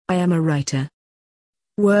I am a writer.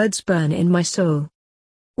 Words burn in my soul.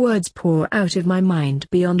 Words pour out of my mind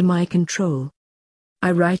beyond my control.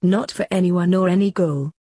 I write not for anyone or any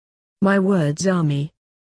goal. My words are me.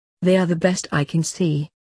 They are the best I can see.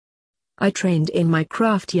 I trained in my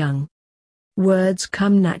craft young. Words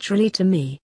come naturally to me.